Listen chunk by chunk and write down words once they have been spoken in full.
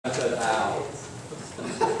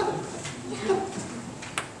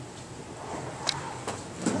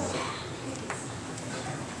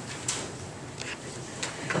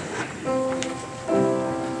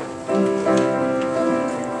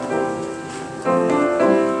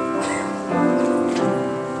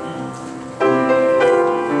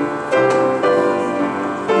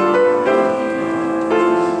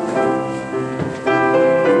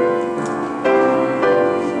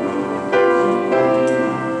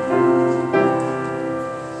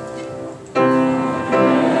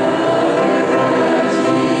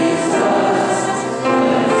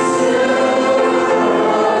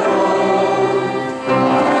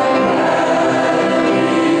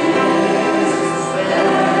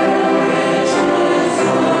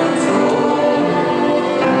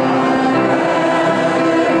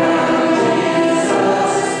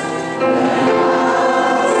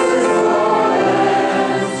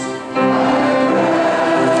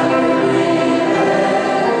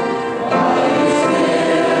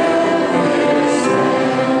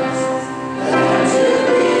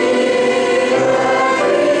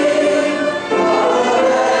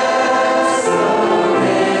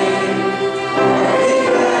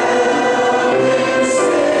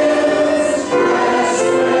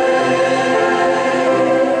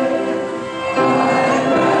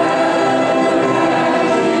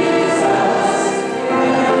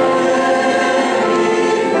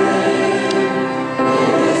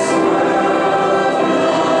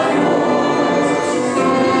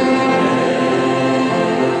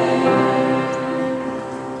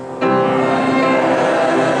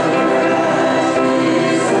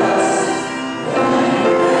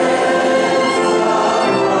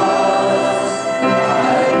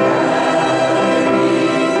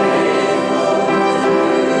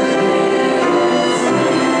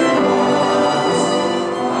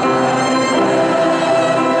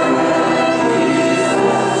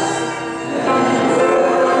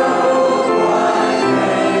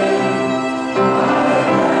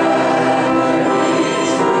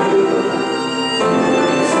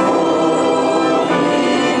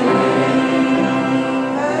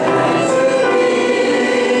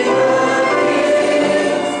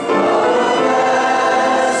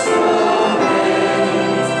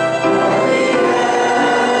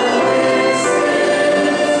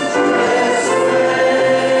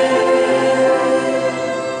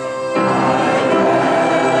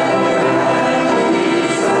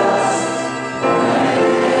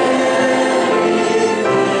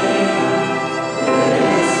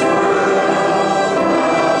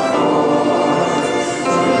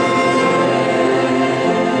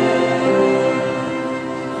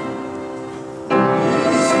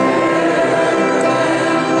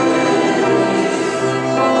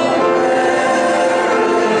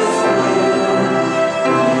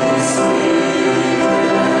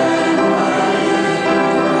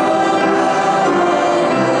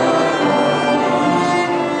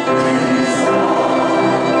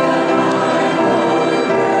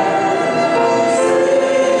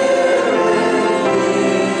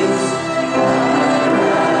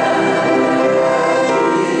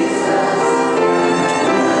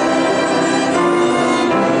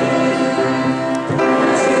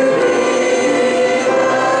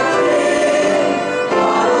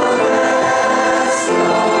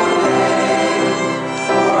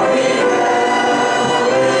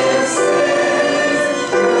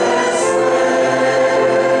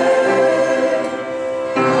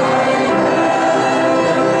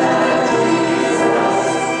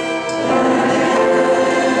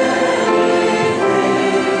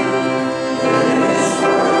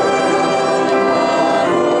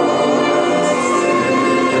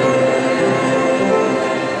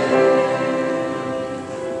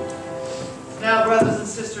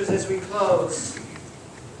sisters, as we close,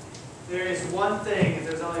 there is one thing, if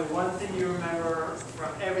there's only one thing you remember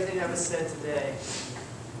from everything that was said today.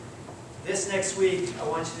 This next week, I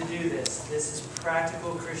want you to do this. This is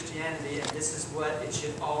practical Christianity, and this is what it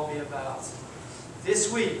should all be about.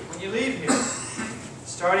 This week, when you leave here,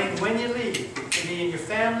 starting when you leave, it can be in your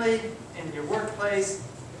family, in your workplace,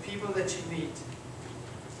 the people that you meet.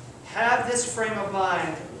 Have this frame of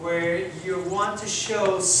mind where you want to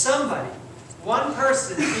show somebody, one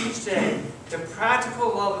person each day, the practical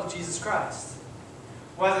love of Jesus Christ.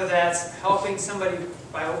 Whether that's helping somebody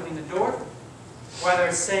by opening the door, whether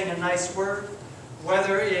it's saying a nice word,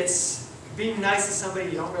 whether it's being nice to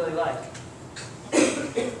somebody you don't really like.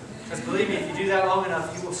 Because believe me, if you do that long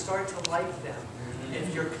enough, you will start to like them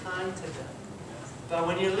if you're kind to them. But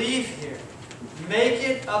when you leave here, make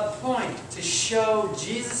it a point to show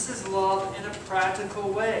Jesus' love in a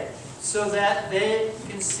practical way so that they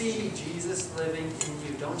can see Jesus living in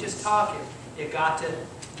you. Don't just talk it. You got to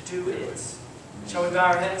do it. Shall we bow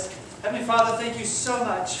our heads? Heavenly Father, thank you so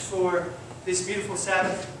much for this beautiful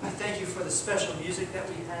Sabbath. I thank you for the special music that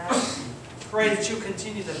we have. Pray that you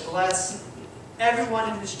continue to bless everyone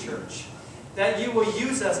in this church. That you will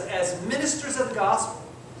use us as ministers of the gospel.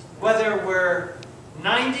 Whether we're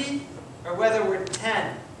 90 or whether we're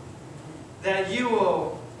 10. That you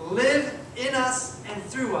will live in us and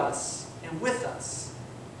through us and with us.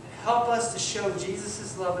 Help us to show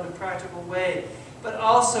Jesus' love in a practical way, but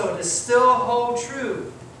also to still hold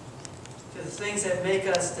true to the things that make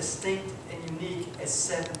us distinct and unique as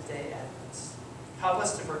Seventh-day Adventists. Help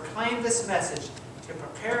us to proclaim this message, to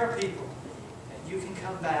prepare our people, that you can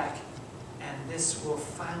come back and this will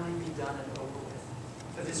finally be done and over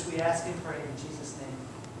with. For this we ask and pray in Jesus' name.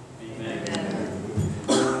 Amen.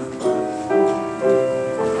 Amen.